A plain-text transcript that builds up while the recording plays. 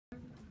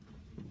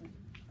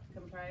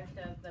comprised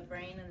of the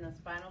brain and the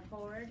spinal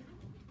cord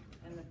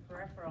and the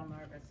peripheral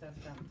nervous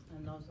system.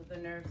 And those are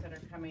the nerves that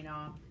are coming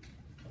off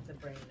of the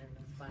brain and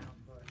the spinal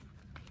cord.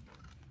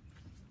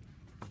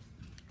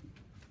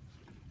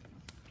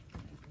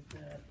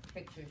 This is a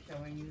picture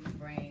showing you the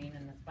brain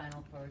and the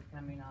spinal cord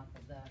coming off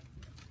of the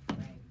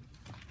brain.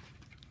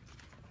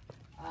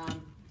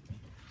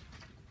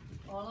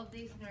 All of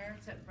these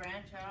nerves that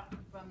branch off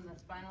from the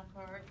spinal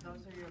cord,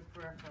 those are your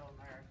peripheral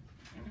nerves.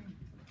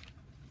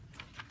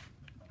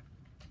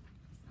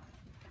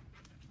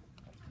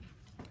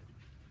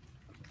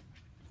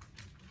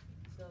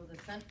 So the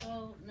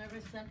central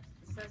nervous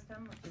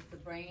system, which is the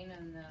brain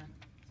and the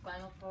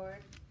spinal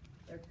cord,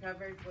 they're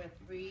covered with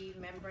three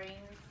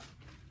membranes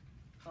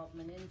called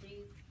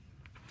meninges.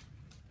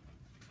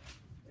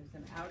 There's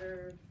an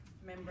outer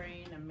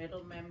membrane, a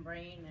middle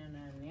membrane, and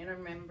an inner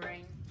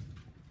membrane.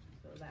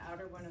 So the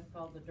outer one is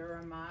called the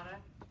dura mater.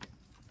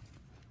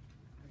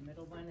 The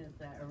middle one is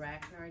the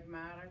arachnoid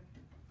mater,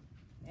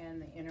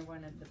 and the inner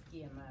one is the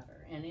pia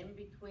mater. And in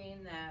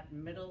between that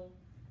middle,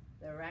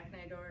 the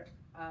arachnoid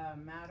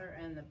mater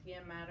and the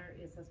pia mater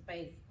is a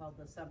space called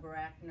the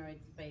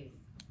subarachnoid space,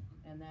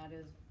 and that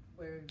is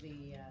where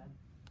the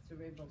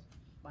cerebral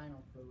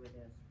spinal fluid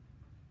is.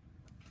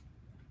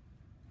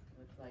 So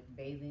it's like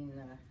bathing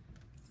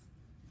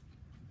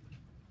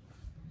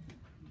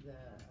the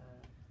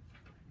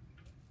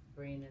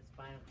brain and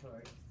spinal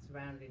cord,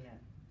 surrounding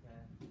it,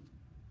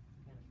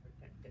 kind of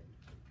protect it.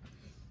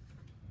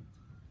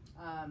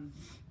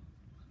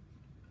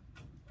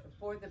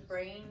 For the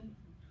brain,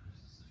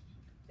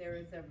 there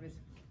is a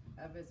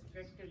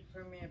restricted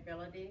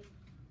permeability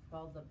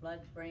called the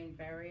blood-brain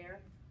barrier,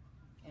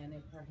 and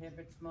it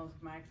prohibits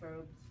most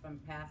microbes from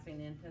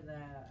passing into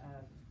the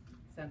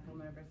central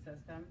nervous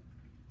system.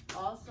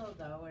 Also,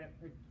 though, it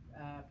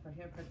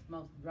prohibits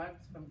most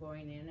drugs from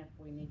going in if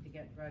we need to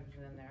get drugs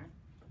in there,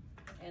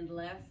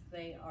 unless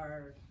they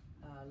are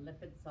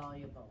lipid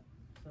soluble.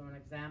 So an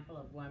example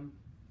of one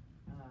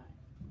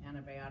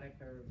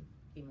antibiotic or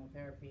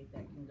chemotherapy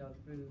that can go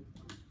through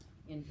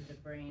into the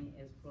brain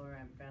is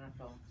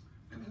chloramphenicol.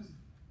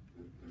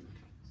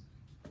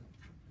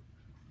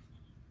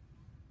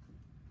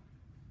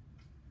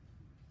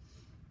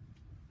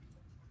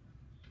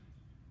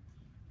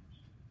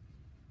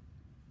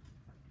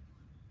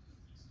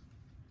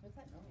 What's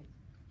that noise?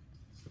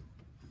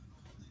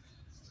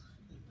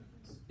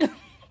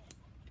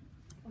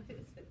 What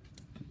is it?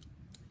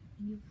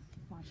 You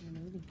watching a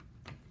movie.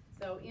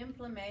 So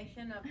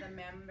inflammation of the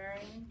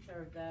membranes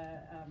or the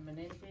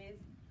meninges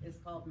is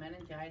called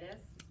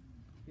meningitis.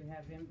 If you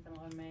have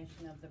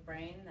inflammation of the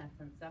brain, that's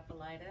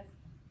encephalitis.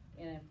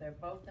 And if they're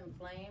both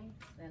inflamed,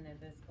 then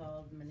it is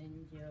called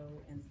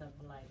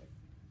meningoencephalitis.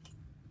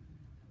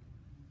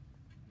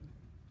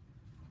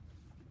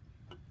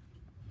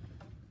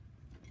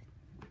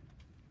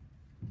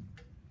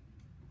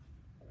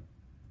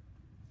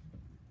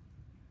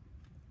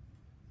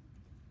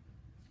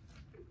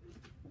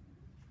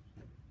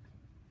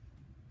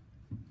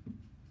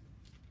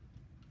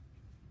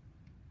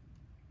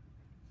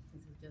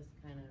 This is just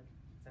kind of,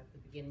 it's at the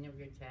beginning of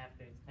your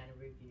chapter, it's kind of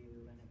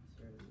review, and it's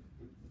sort of,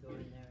 you go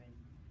in there and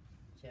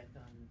check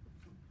on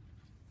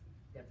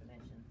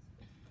definitions.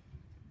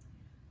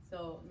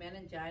 So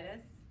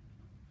meningitis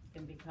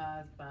can be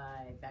caused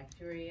by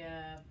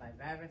bacteria, by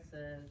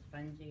viruses,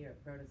 fungi, or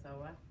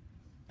protozoa.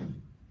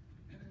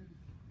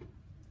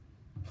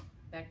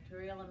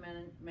 Bacterial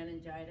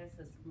meningitis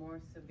is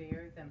more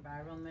severe than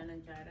viral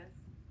meningitis.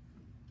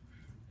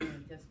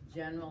 And just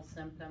general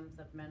symptoms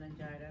of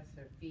meningitis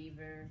are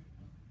fever,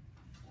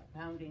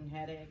 pounding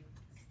headache,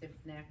 stiff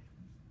neck,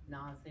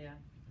 nausea,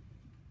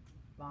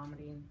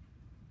 vomiting,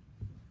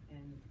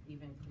 and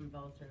even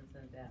convulsions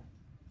and death.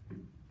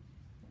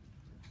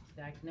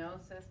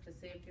 Diagnosis to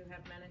see if you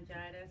have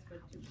meningitis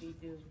would be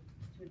to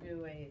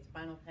do a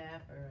spinal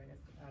tap or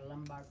a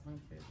lumbar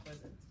puncture is what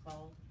it's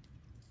called,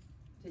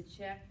 to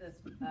check the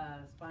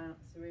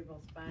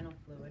cerebral spinal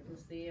fluid to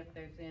see if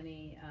there's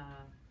any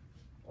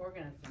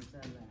organisms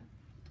in there.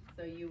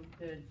 So you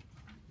could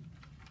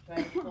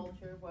try to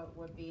culture what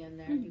would be in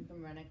there. You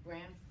can run a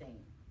gram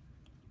stain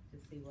to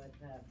see what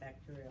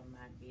bacterial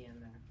might be in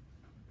there.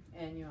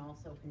 And you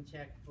also can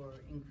check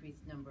for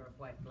increased number of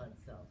white blood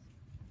cells,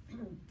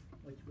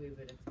 which we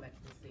would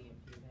expect to see if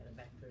you had a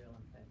bacterial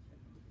infection.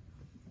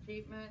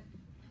 Treatment,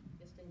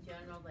 just in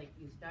general, like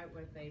you start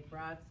with a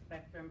broad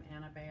spectrum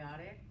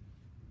antibiotic,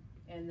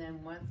 and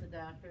then once the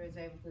doctor is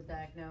able to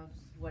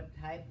diagnose what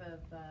type of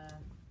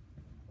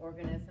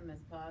organism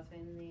is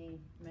causing the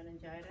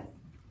meningitis,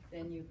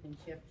 then you can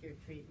shift your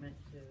treatment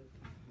to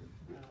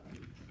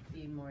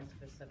be more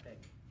specific.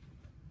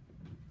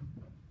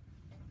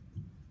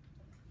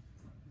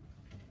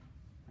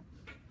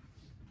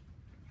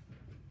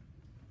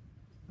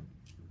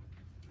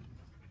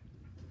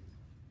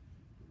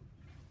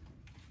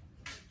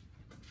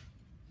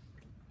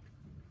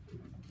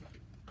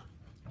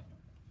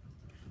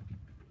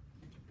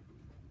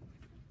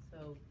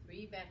 So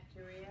 3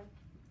 bacteria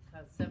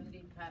cause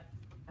 70%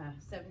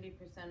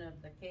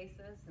 of the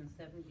cases and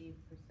 70%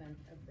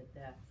 of the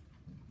deaths.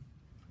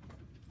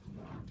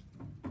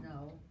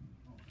 No,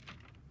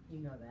 you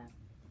know that.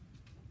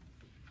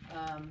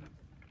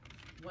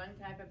 One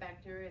type of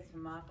bacteria is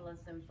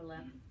Haemophilus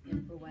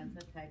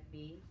influenza type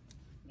B,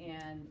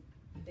 and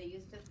they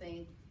used to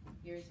think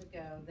years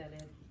ago that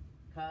it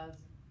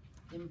caused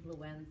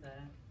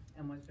influenza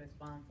and was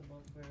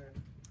responsible for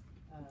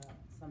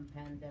some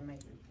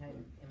pandemic type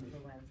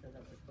influenza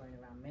that was going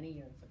around many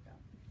years ago.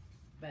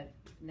 But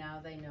now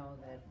they know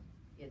that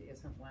it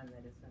isn't one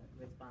that is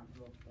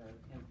responsible for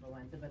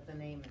influenza, but the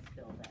name is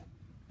still there.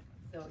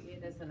 So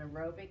it is an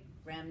aerobic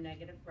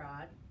gram-negative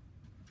rod,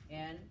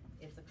 and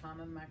it's a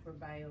common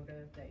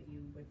microbiota that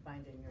you would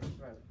find in your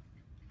throat.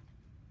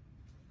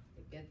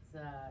 It gets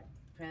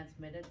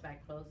transmitted by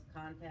close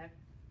contact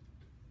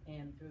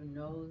and through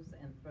nose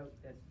and throat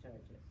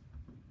discharges.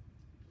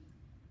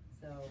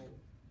 So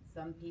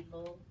some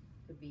people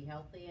could be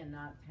healthy and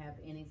not have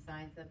any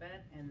signs of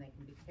it, and they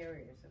can be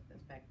carriers of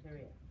this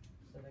bacteria.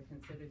 So they're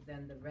considered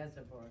then the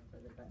reservoir for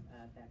the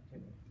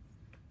bacteria.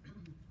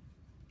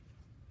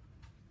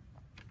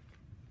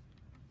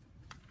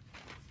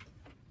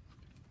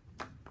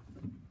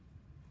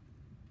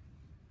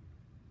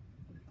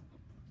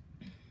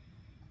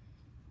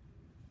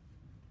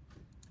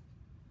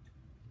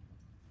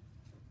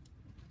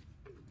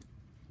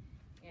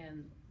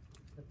 And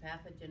the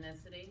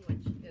pathogenicity,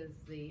 which is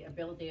the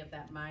ability of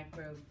that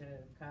microbe to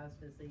cause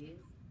disease,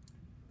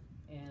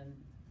 and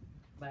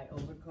by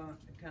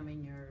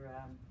overcoming your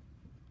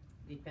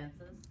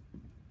defenses,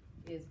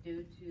 is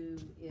due to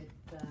its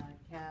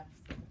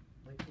capsid,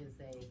 which is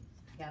a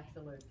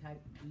capsular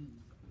type B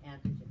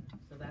antigen.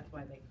 So that's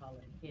why they call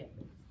it HIB.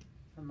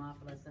 It's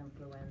Haemophilus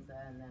influenza,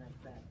 and then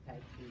it's that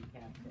type B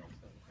capsid,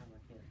 so they call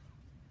it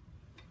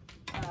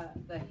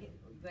HIB.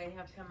 They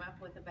have come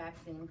up with a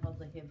vaccine called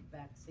the HIB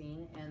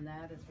vaccine, and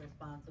that is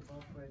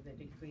responsible for the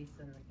decrease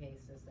in the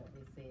cases that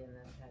we see in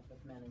this type of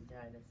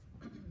meningitis.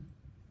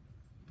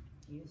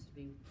 It used to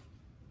be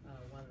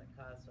one that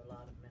caused a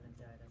lot of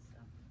meningitis.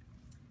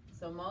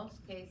 So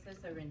most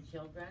cases are in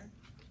children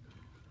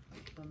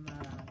from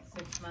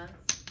 6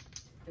 months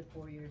to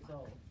 4 years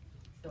old.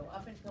 So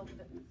up until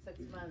 6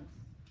 months,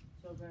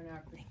 children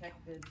are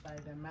protected by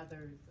their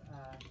mother's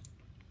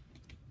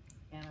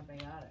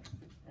antibiotics,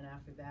 and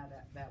after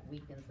that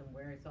weakens and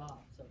wears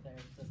off, so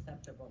they're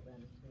susceptible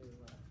then to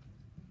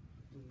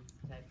these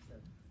types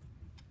of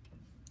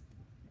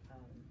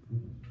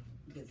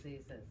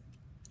diseases.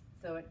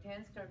 So it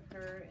tends to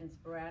occur in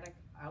sporadic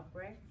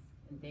outbreaks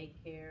in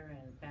daycare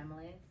and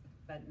families,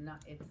 but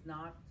it's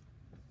not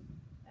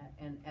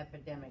an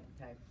epidemic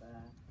type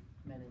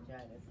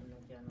meningitis in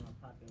the general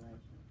population.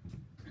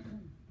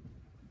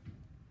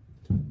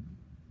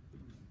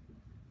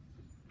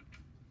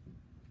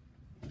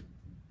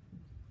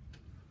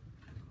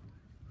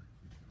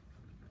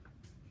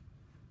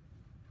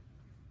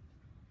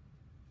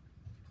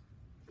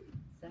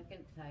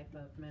 Second type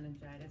of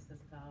meningitis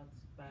is caused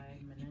by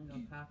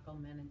meningococcal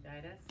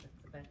meningitis. It's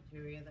the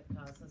bacteria that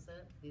causes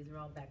it. These are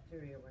all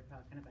bacteria we're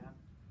talking about.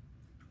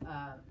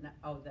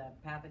 The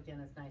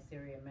pathogen is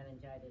Neisseria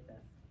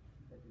meningitidis.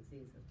 The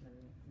disease is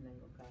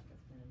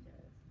meningococcus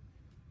meningitis.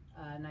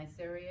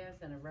 Neisseria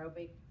is an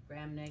aerobic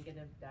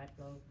gram-negative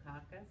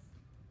diplococcus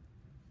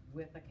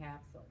with a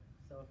capsule.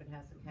 So if it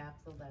has a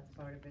capsule, that's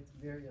part of its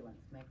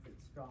virulence, makes it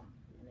strong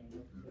and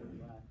able to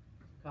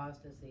cause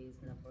disease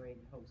and avoid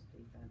host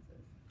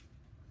defenses.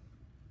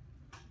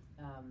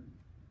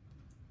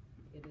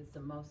 It is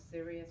the most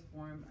serious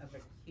form of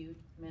acute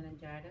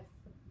meningitis,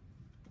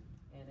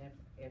 and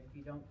if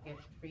you don't get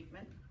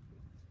treatment,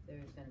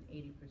 there's an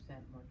 80%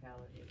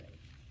 mortality rate,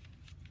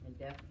 and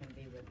death can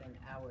be within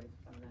hours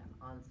from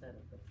the onset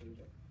of the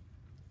fever.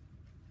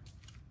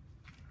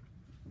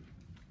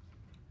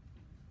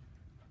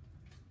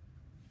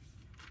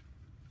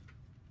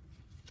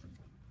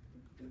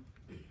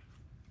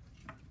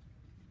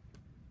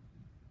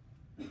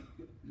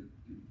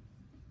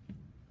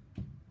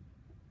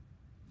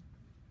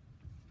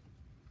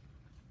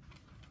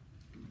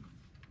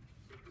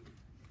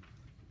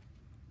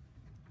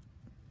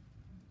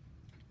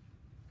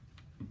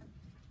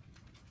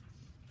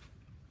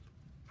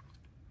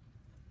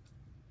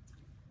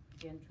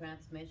 Again,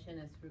 transmission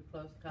is through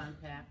close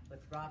contact with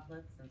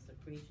droplets and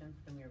secretions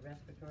from your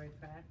respiratory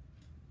tract.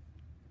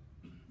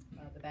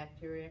 The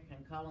bacteria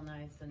can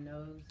colonize the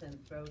nose and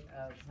throat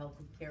of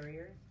healthy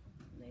carriers,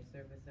 and they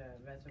serve as a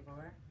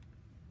reservoir.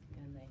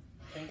 And they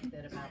think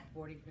that about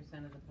 40%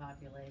 of the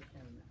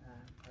population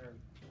are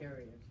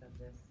carriers of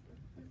this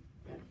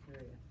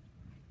bacteria.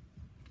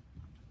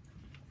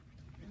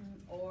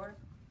 Or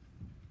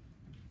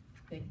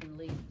they can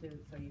lead to,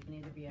 so you can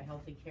either be a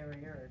healthy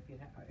carrier, or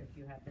if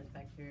you have this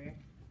bacteria,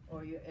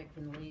 or it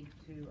can lead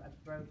to a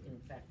throat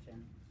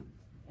infection,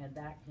 and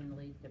that can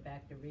lead to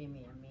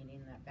bacteremia,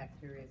 meaning that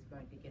bacteria is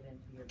going to get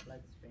into your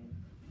bloodstream,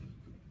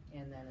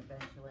 and then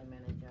eventually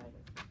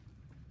meningitis.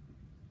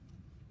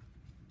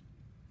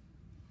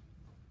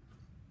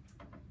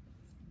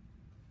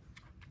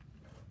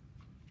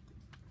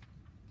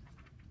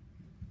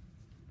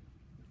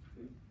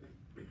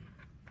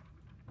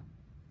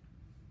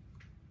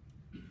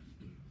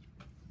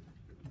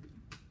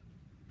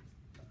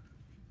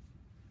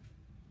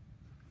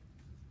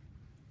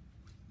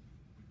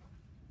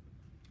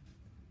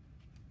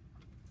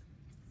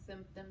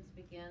 symptoms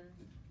begin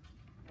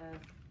as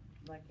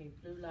like a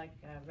flu-like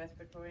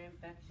respiratory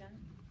infection.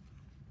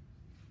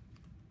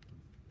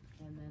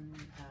 And then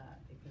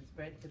it can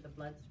spread to the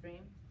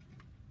bloodstream.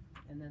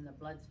 And then the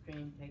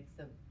bloodstream takes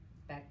the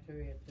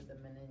bacteria to the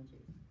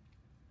meninges.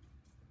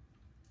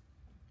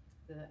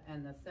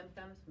 And the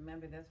symptoms,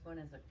 remember this one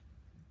is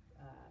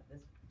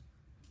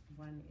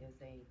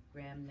a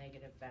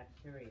gram-negative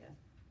bacteria.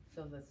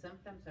 So the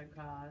symptoms are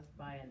caused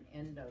by an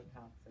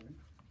endotoxin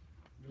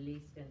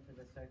released into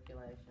the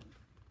circulation.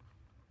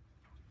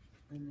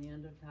 And the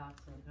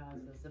endotoxin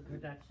causes the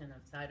production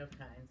of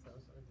cytokines,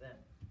 those are the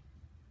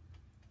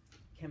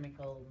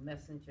chemical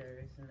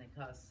messengers, and they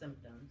cause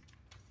symptoms.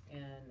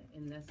 And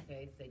in this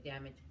case, they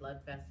damage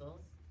blood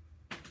vessels,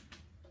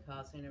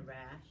 causing a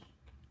rash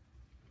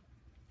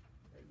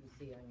that you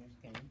see on your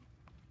skin.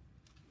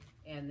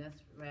 And this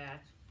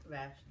rash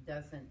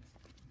doesn't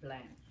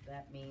blanch.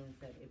 That means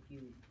that if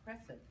you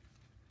press it,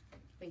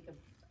 think of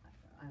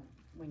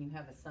when you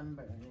have a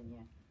sunburn and you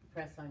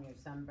press on your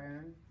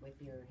sunburn with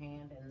your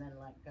hand and then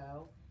let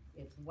go,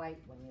 it's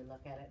white when you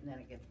look at it, and then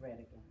it gets red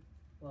again.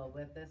 Well,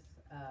 with this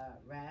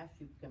rash,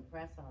 you can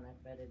press on it,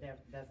 but it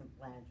doesn't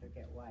blanch or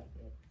get white.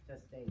 It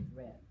just stays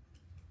red.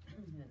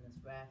 And this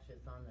rash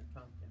is on the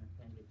trunk and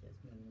appendages,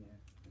 meaning your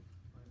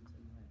arms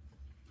and legs.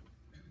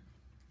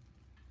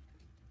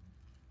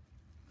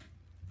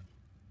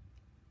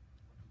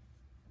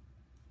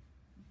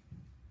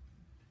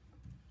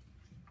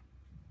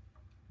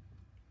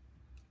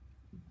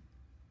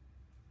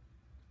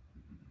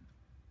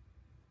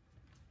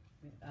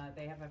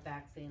 They have a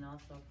vaccine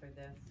also for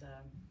this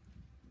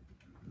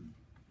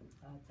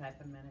type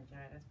of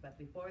meningitis, but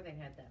before they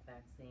had that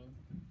vaccine,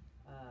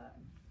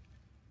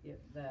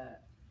 the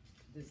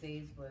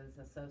disease was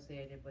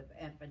associated with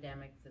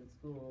epidemics in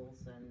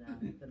schools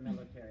and the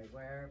military,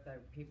 where the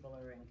people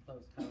are in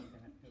close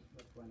contact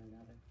with one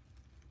another.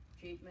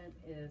 Treatment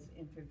is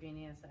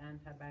intravenous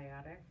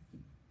antibiotic,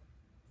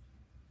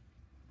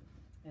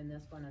 and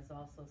this one is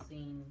also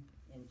seen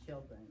in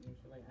children,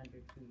 usually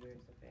under 2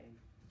 years of age.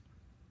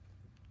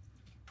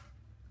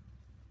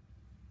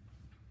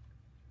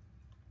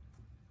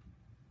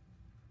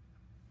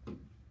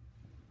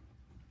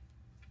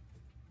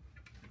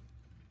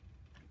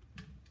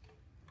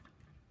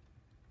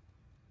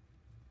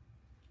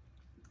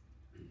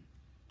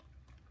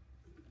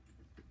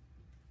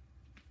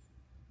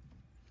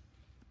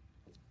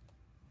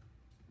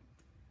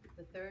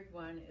 The third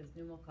one is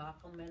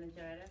pneumococcal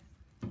meningitis.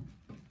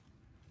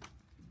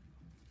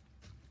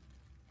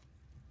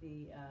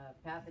 The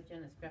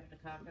pathogen is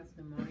Streptococcus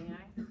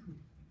pneumoniae.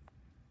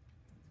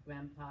 It's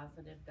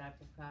gram-positive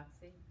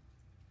diplococci,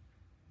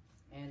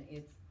 and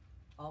it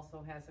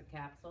also has a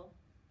capsule.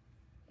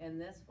 And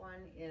this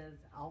one is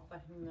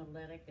alpha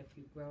hemolytic if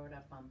you grow it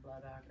up on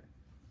blood agar.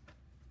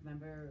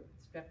 Remember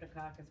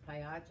Streptococcus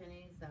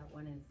pyogenes? That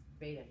one is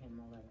beta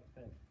hemolytic,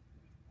 but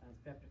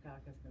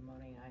Streptococcus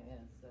pneumoniae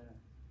is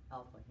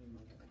alpha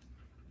hemolytic.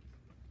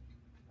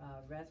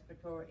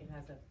 Respiratory, it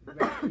has a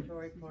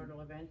respiratory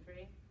portal of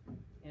entry,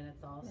 and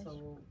it's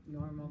also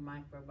normal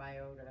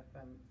microbiota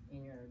from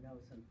in your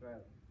nose and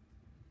throat.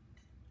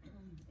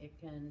 It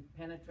can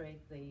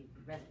penetrate the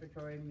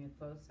respiratory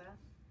mucosa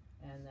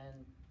and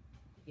then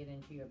get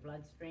into your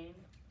bloodstream,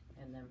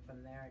 and then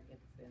from there it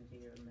gets into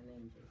your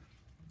meninges.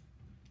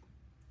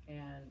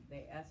 And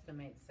they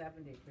estimate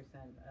 70%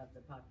 of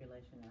the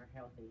population are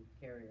healthy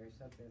carriers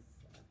of this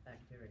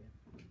bacteria.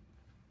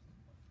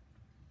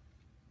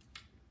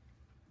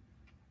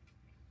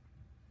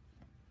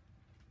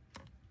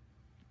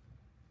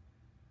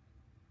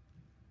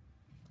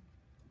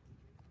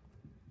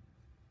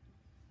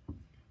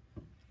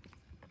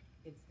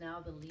 It's now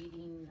the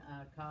leading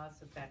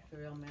cause of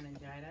bacterial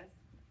meningitis,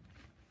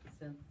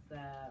 since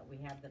we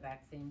have the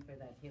vaccine for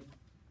that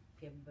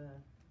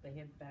the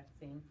Hib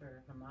vaccine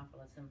for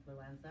Haemophilus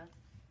influenza.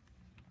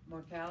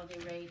 Mortality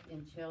rate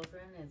in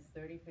children is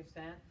 30%,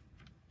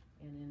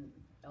 and in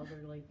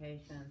elderly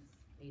patients,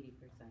 80%.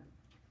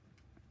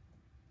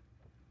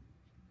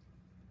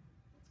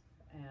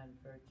 And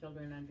for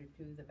children under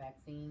 2, the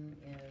vaccine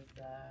is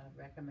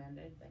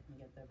recommended. They can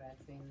get their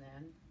vaccine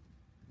then.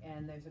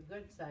 And there's a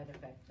good side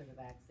effect to the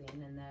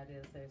vaccine, and that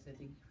is there's a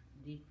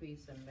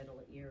decrease in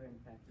middle ear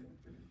infection.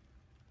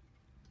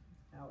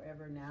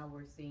 However, now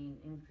we're seeing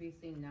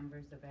increasing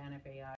numbers of antibiotics